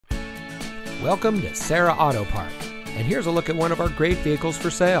Welcome to Serra Auto Park, and here's a look at one of our great vehicles for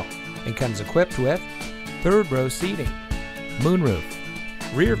sale. It comes equipped with third row seating, moonroof,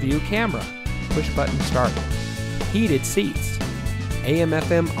 rear view camera, push button start, heated seats,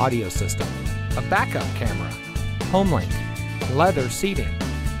 AM/FM audio system, a backup camera, HomeLink, leather seating,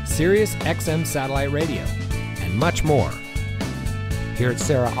 Sirius XM satellite radio, and much more. Here at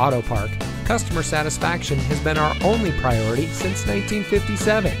Serra Auto Park, customer satisfaction has been our only priority since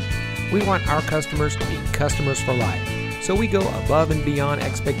 1957. We want our customers to be customers for life, so we go above and beyond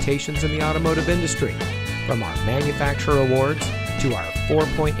expectations in the automotive industry. From our manufacturer awards to our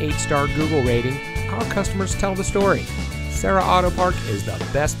 4.8-star Google rating, our customers tell the story. Serra Auto Park is the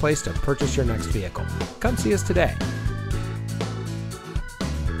best place to purchase your next vehicle. Come see us today.